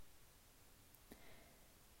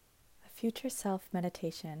Future Self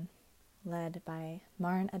Meditation, led by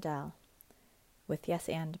Maren Adel, with Yes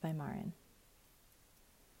and by Maren.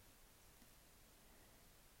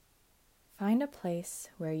 Find a place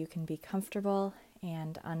where you can be comfortable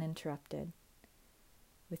and uninterrupted,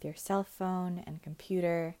 with your cell phone and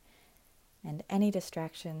computer and any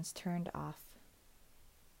distractions turned off.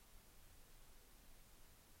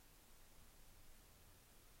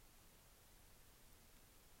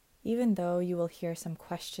 Even though you will hear some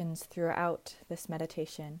questions throughout this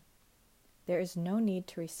meditation, there is no need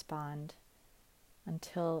to respond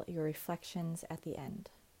until your reflections at the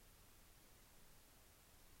end.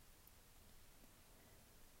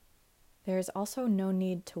 There is also no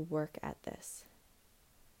need to work at this.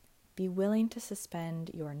 Be willing to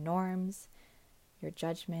suspend your norms, your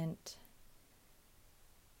judgment,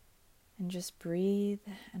 and just breathe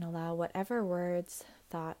and allow whatever words,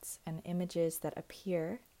 thoughts, and images that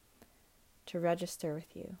appear to register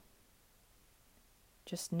with you.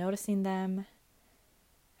 Just noticing them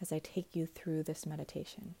as I take you through this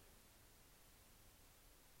meditation.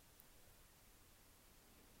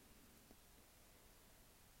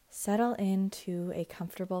 Settle into a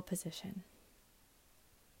comfortable position.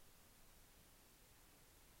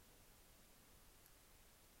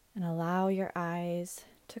 And allow your eyes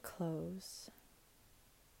to close.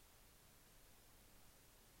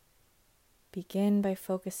 Begin by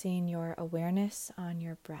focusing your awareness on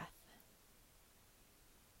your breath.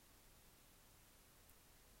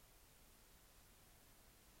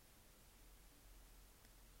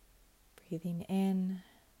 Breathing in,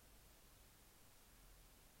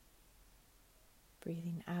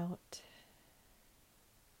 breathing out,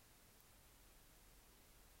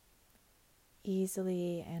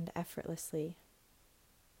 easily and effortlessly.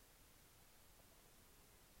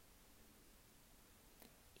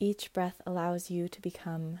 Each breath allows you to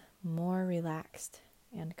become more relaxed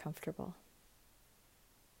and comfortable.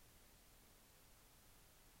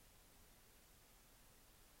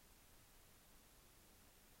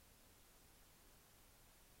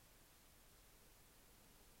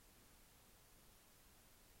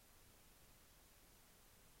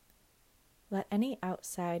 Let any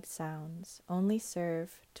outside sounds only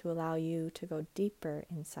serve to allow you to go deeper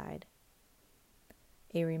inside.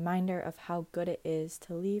 A reminder of how good it is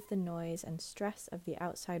to leave the noise and stress of the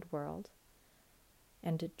outside world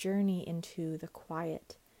and to journey into the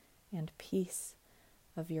quiet and peace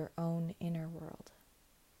of your own inner world.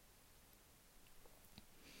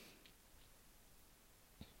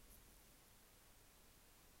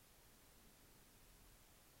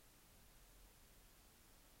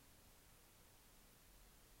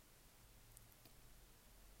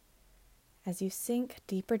 As you sink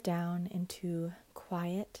deeper down into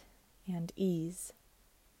quiet and ease,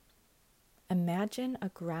 imagine a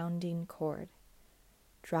grounding cord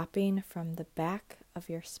dropping from the back of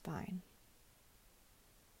your spine.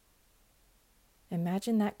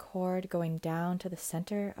 Imagine that cord going down to the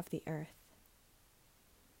center of the earth,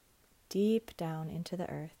 deep down into the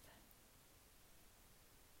earth.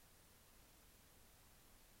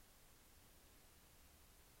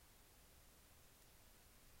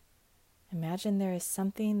 Imagine there is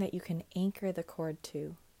something that you can anchor the cord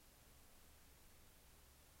to,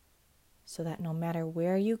 so that no matter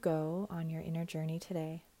where you go on your inner journey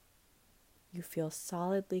today, you feel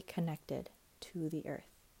solidly connected to the earth.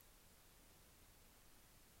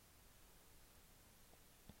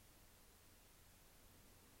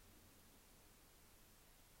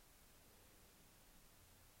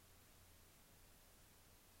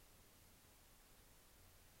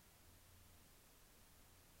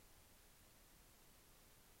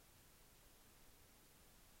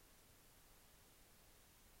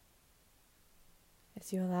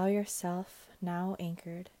 As you allow yourself, now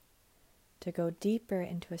anchored, to go deeper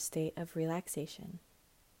into a state of relaxation,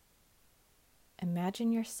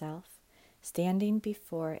 imagine yourself standing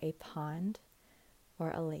before a pond or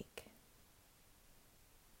a lake.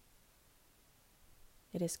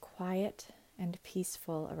 It is quiet and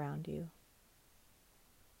peaceful around you.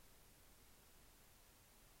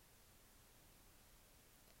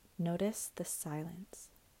 Notice the silence.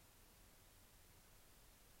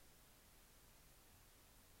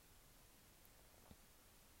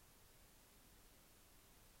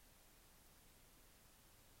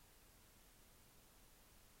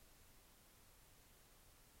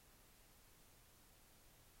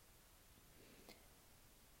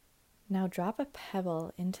 Now drop a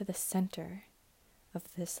pebble into the center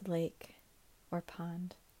of this lake or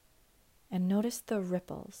pond and notice the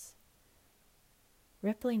ripples,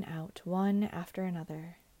 rippling out one after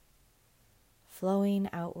another, flowing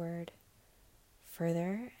outward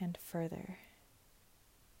further and further.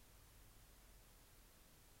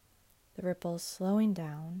 The ripples slowing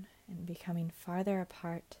down and becoming farther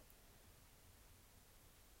apart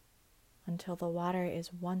until the water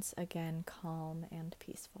is once again calm and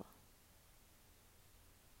peaceful.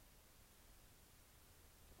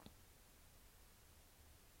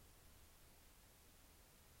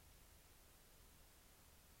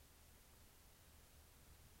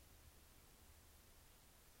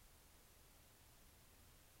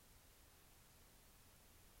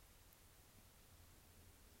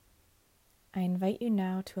 I invite you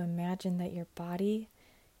now to imagine that your body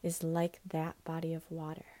is like that body of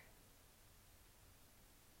water.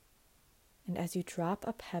 And as you drop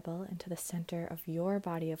a pebble into the center of your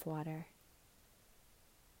body of water,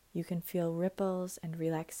 you can feel ripples and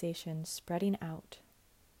relaxation spreading out,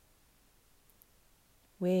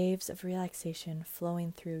 waves of relaxation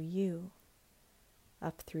flowing through you,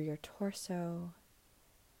 up through your torso,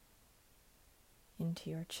 into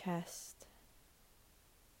your chest,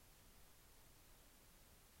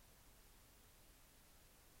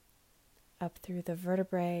 up through the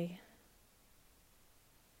vertebrae,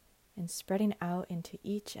 and spreading out into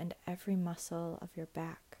each and every muscle of your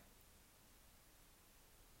back,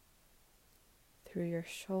 through your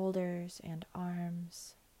shoulders and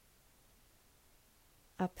arms,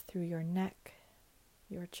 up through your neck,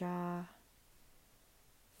 your jaw,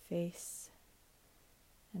 face,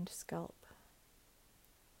 and scalp.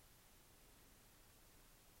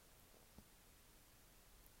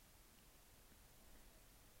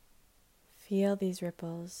 Feel these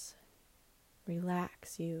ripples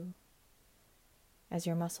relax you as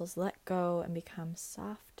your muscles let go and become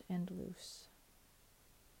soft and loose.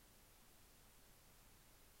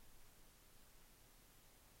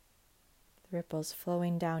 The ripples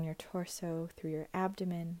flowing down your torso, through your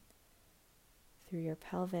abdomen, through your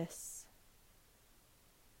pelvis,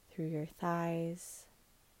 through your thighs,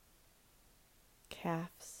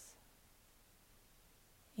 calves,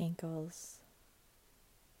 ankles,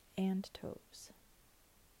 and toes.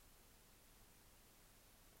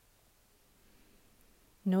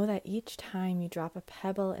 Know that each time you drop a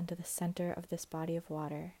pebble into the center of this body of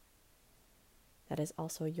water, that is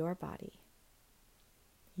also your body,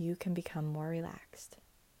 you can become more relaxed.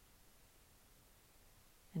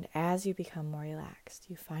 And as you become more relaxed,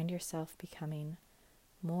 you find yourself becoming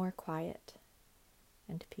more quiet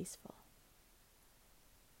and peaceful.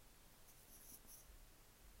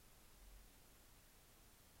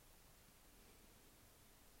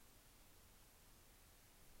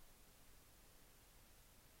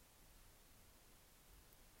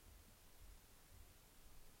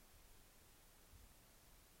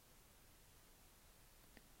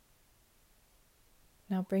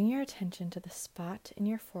 Now bring your attention to the spot in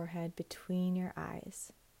your forehead between your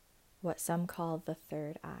eyes, what some call the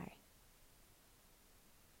third eye.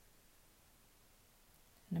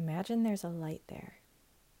 And imagine there's a light there.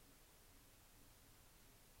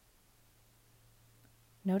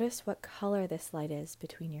 Notice what color this light is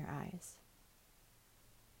between your eyes.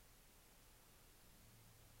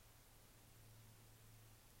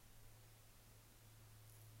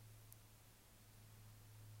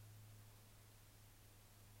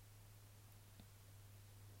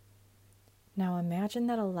 Now imagine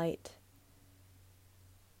that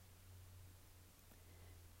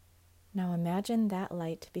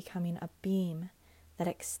light becoming a beam that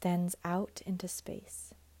extends out into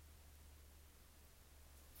space.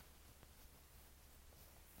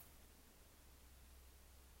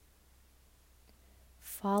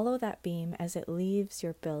 Follow that beam as it leaves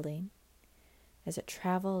your building, as it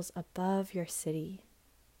travels above your city,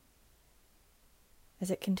 as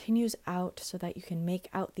it continues out so that you can make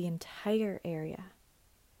out the entire area.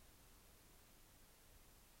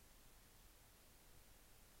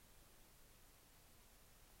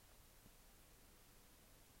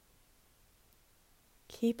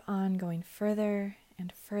 Keep on going further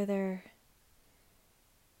and further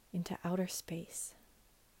into outer space.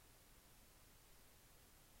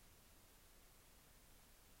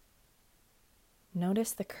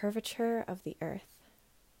 Notice the curvature of the earth.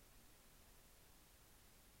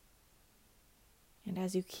 And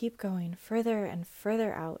as you keep going further and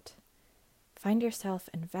further out, find yourself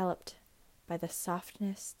enveloped by the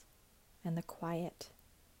softness and the quiet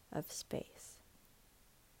of space.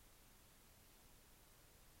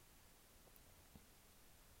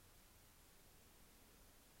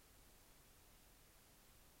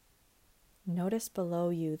 Notice below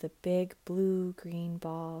you the big blue-green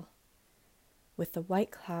ball with the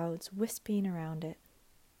white clouds wisping around it.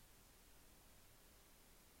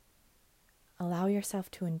 Allow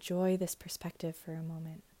yourself to enjoy this perspective for a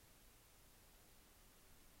moment.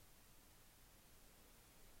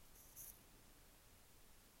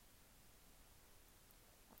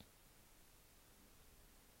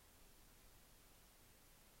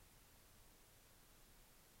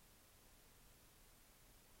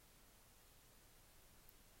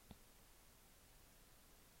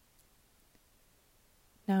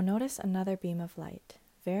 Now notice another beam of light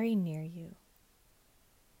very near you,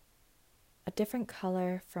 a different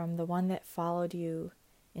color from the one that followed you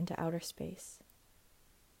into outer space,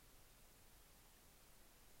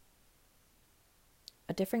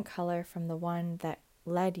 a different color from the one that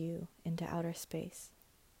led you into outer space.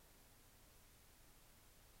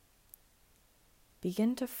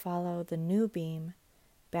 Begin to follow the new beam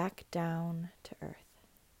back down to earth.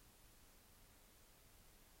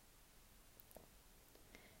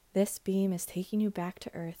 This beam is taking you back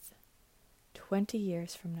to earth 20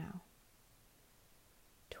 years from now,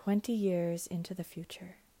 20 years into the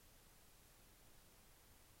future.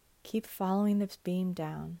 Keep following this beam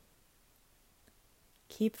down.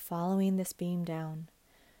 Keep following this beam down,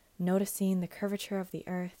 noticing the curvature of the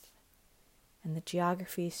earth and the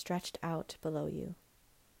geography stretched out below you.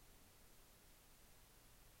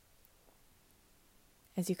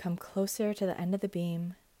 As you come closer to the end of the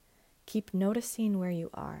beam, keep noticing where you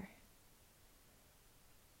are.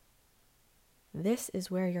 This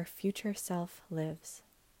is where your future self lives.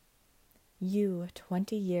 You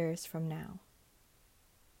 20 years from now.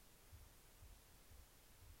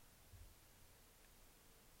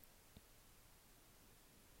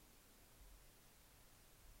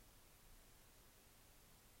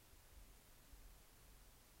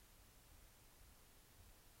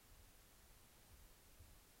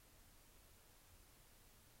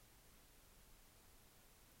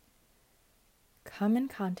 Come in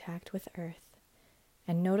contact with earth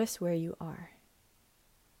and notice where you are.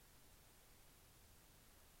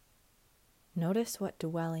 Notice what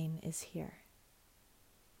dwelling is here.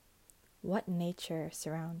 What nature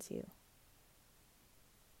surrounds you.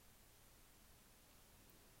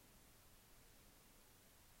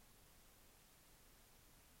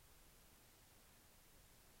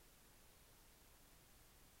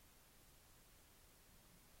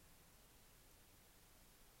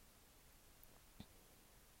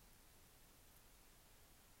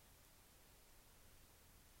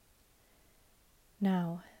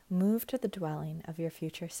 Now, move to the dwelling of your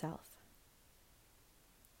future self.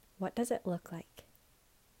 What does it look like?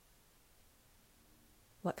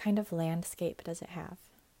 What kind of landscape does it have?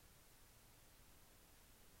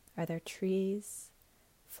 Are there trees,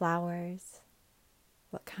 flowers?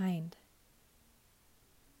 What kind?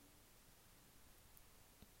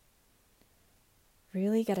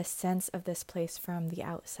 Really get a sense of this place from the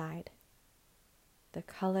outside. The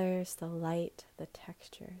colors, the light, the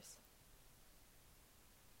textures.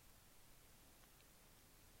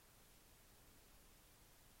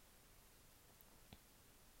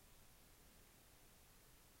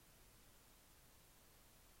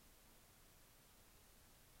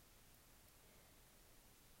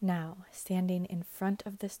 Now, standing in front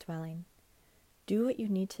of this dwelling, do what you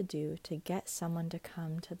need to do to get someone to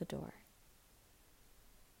come to the door.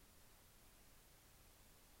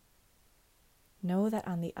 Know that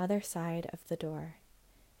on the other side of the door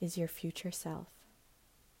is your future self,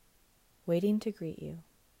 waiting to greet you,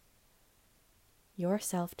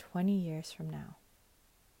 yourself 20 years from now.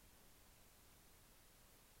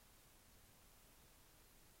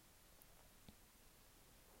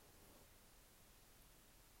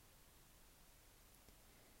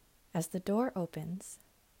 As the door opens,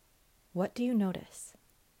 what do you notice?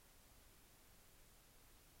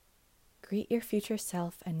 Greet your future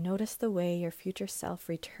self and notice the way your future self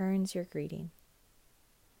returns your greeting,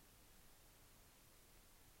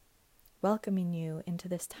 welcoming you into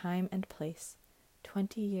this time and place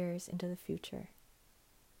 20 years into the future.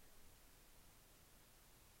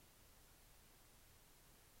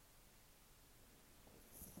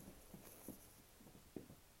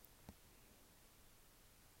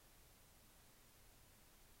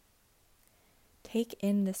 Take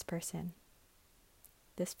in this person,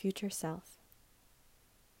 this future self.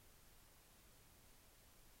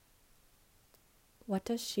 What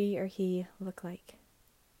does she or he look like?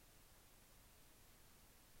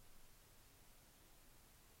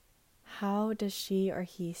 How does she or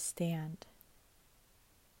he stand?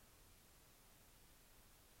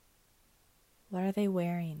 What are they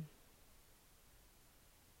wearing?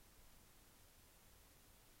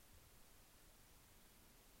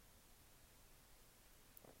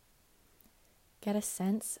 Get a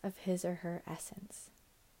sense of his or her essence.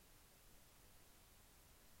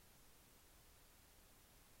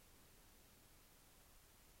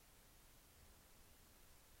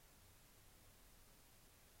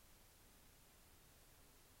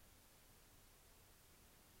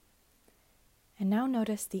 And now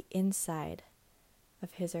notice the inside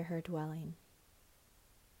of his or her dwelling.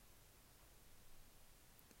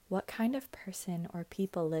 What kind of person or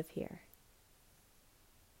people live here?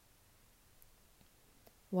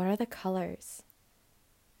 What are the colors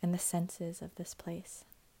and the senses of this place?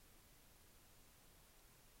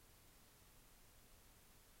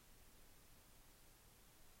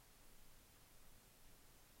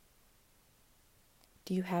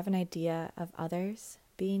 Do you have an idea of others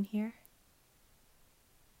being here?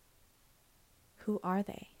 Who are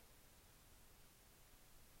they?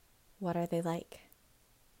 What are they like?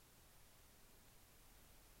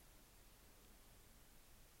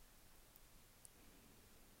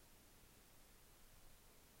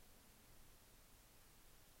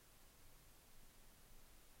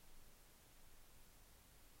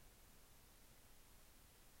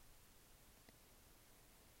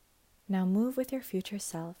 Now move with your future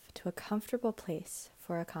self to a comfortable place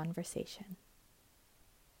for a conversation.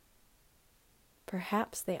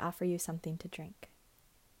 Perhaps they offer you something to drink.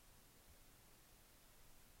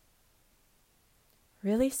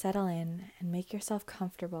 Really settle in and make yourself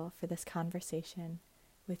comfortable for this conversation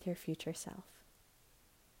with your future self.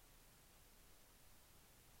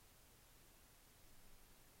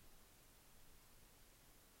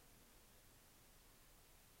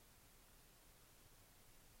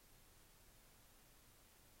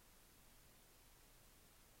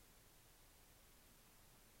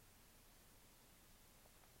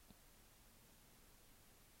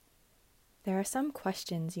 There are some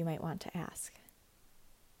questions you might want to ask.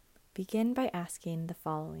 Begin by asking the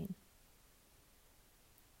following.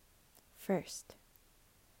 First,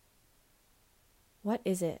 what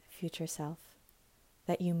is it, future self,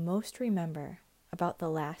 that you most remember about the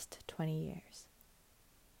last 20 years?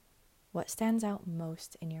 What stands out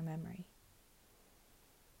most in your memory?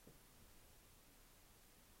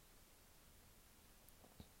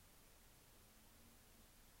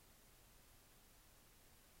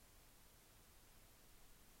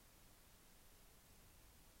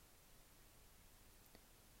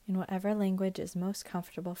 In whatever language is most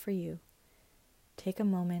comfortable for you, take a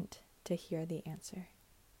moment to hear the answer.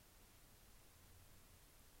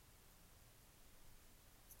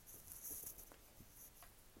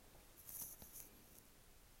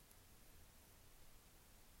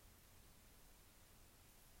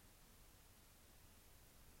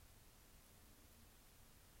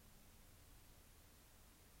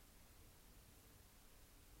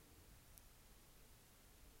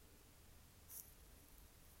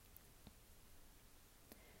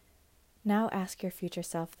 Now ask your future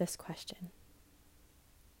self this question.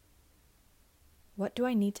 What do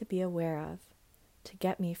I need to be aware of to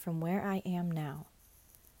get me from where I am now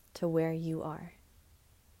to where you are?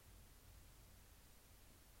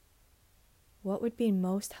 What would be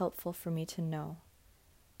most helpful for me to know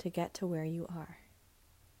to get to where you are?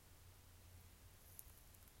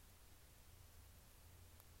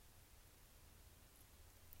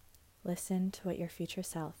 Listen to what your future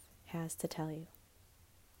self has to tell you.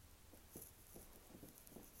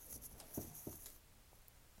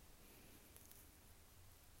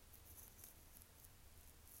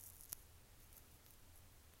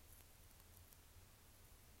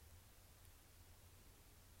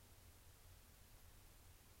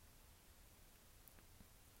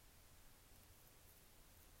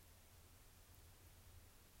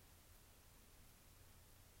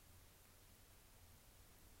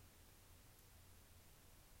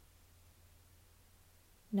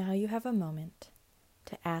 Now you have a moment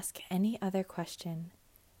to ask any other question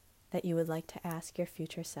that you would like to ask your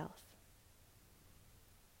future self.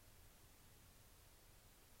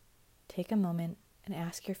 Take a moment and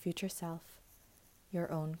ask your future self your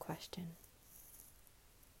own question.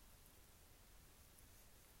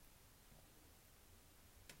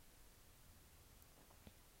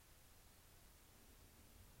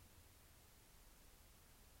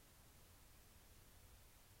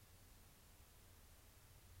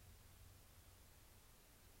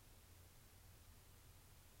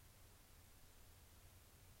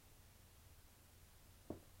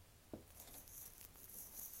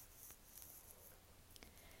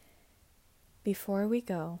 Before we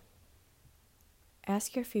go,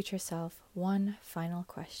 ask your future self one final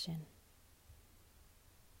question.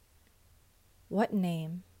 What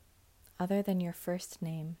name, other than your first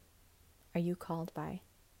name, are you called by?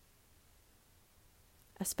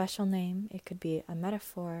 A special name, it could be a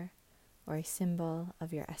metaphor or a symbol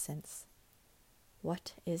of your essence.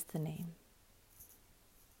 What is the name?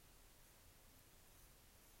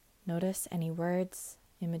 Notice any words,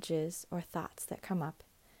 images, or thoughts that come up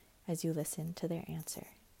as you listen to their answer.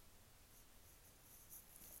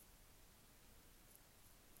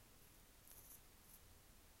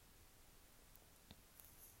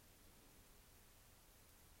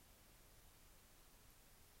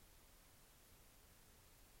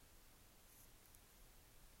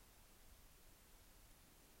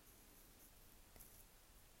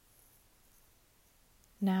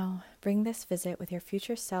 Now, bring this visit with your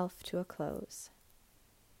future self to a close.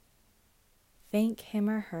 Thank him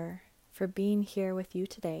or her for being here with you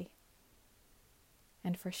today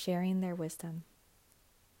and for sharing their wisdom.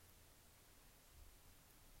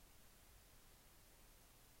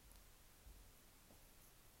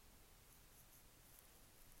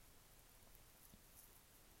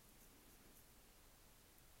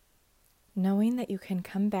 Knowing that you can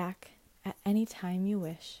come back at any time you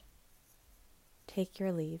wish, take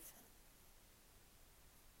your leave.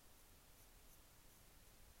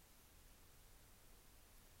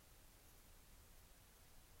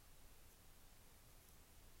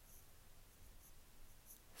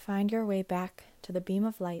 Find your way back to the beam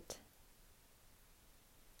of light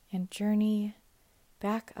and journey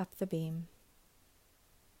back up the beam,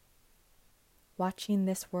 watching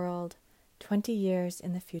this world 20 years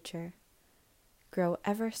in the future grow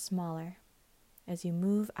ever smaller as you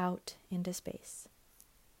move out into space.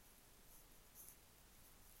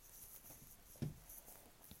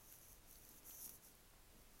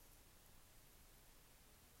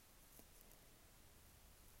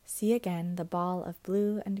 See again the ball of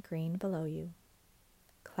blue and green below you,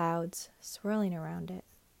 clouds swirling around it.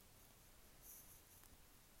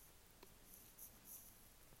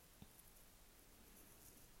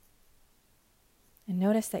 And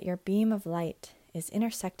notice that your beam of light is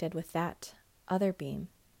intersected with that other beam,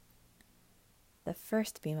 the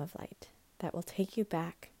first beam of light that will take you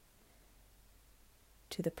back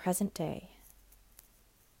to the present day,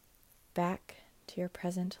 back to your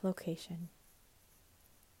present location.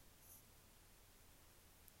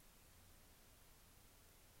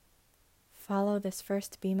 Follow this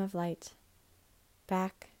first beam of light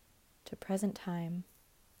back to present time,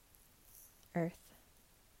 Earth.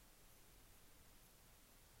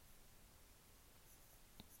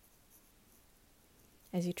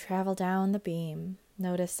 As you travel down the beam,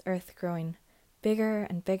 notice Earth growing bigger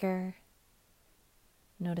and bigger.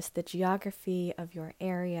 Notice the geography of your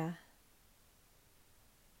area.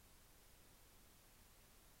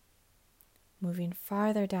 Moving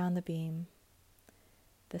farther down the beam,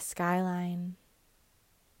 the skyline,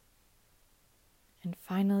 and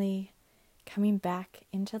finally coming back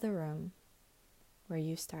into the room where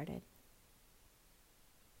you started.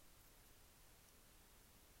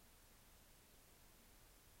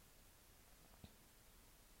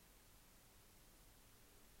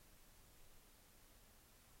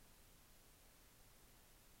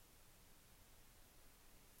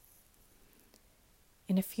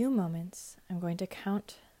 In a few moments, I'm going to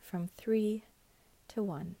count from 3 to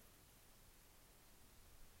 1.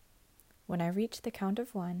 When I reach the count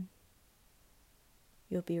of 1,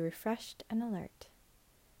 you'll be refreshed and alert,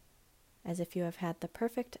 as if you have had the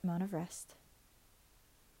perfect amount of rest,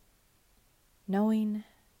 knowing,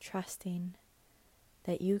 trusting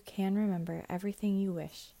that you can remember everything you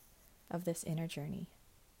wish of this inner journey.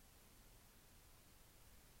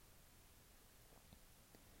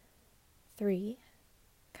 3,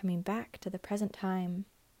 coming back to the present time,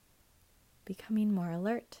 becoming more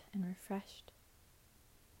alert and refreshed.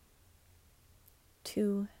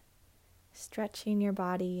 2, stretching your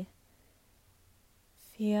body,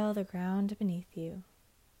 feel the ground beneath you.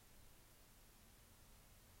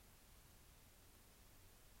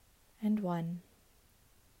 And 1,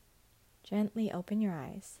 gently open your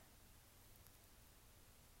eyes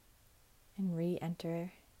and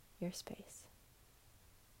re-enter your space.